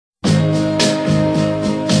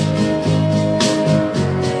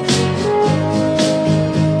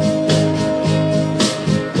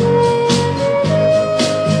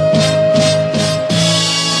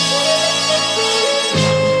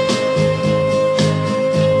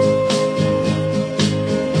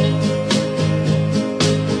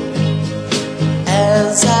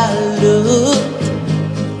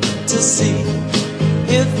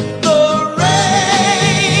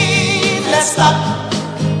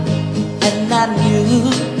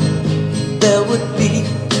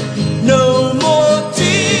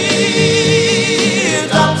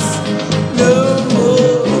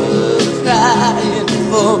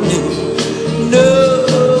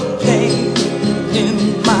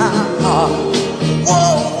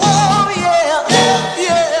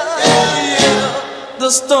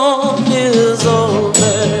storm is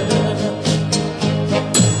over.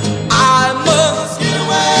 I must get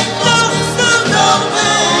away. No, no, no,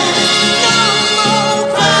 no more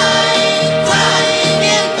crying, crying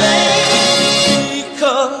in vain.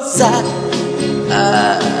 Because I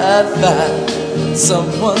found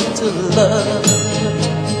someone to love.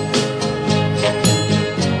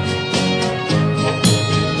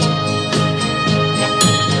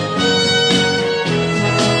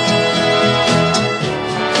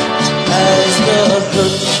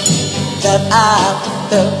 That I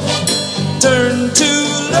felt turn to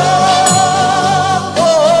love,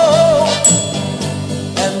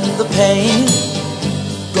 and the pain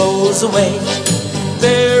goes away.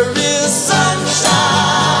 There is sunshine.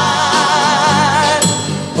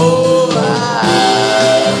 Oh, I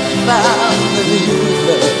found the new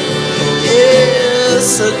love. Yes,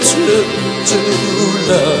 a true, true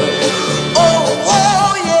love.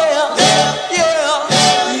 Oh, yeah, yeah,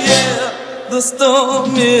 yeah. The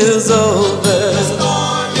storm is over. The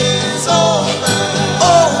storm is over.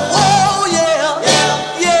 Oh, yeah,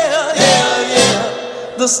 yeah, yeah, yeah,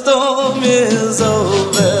 yeah. The storm is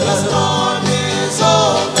over.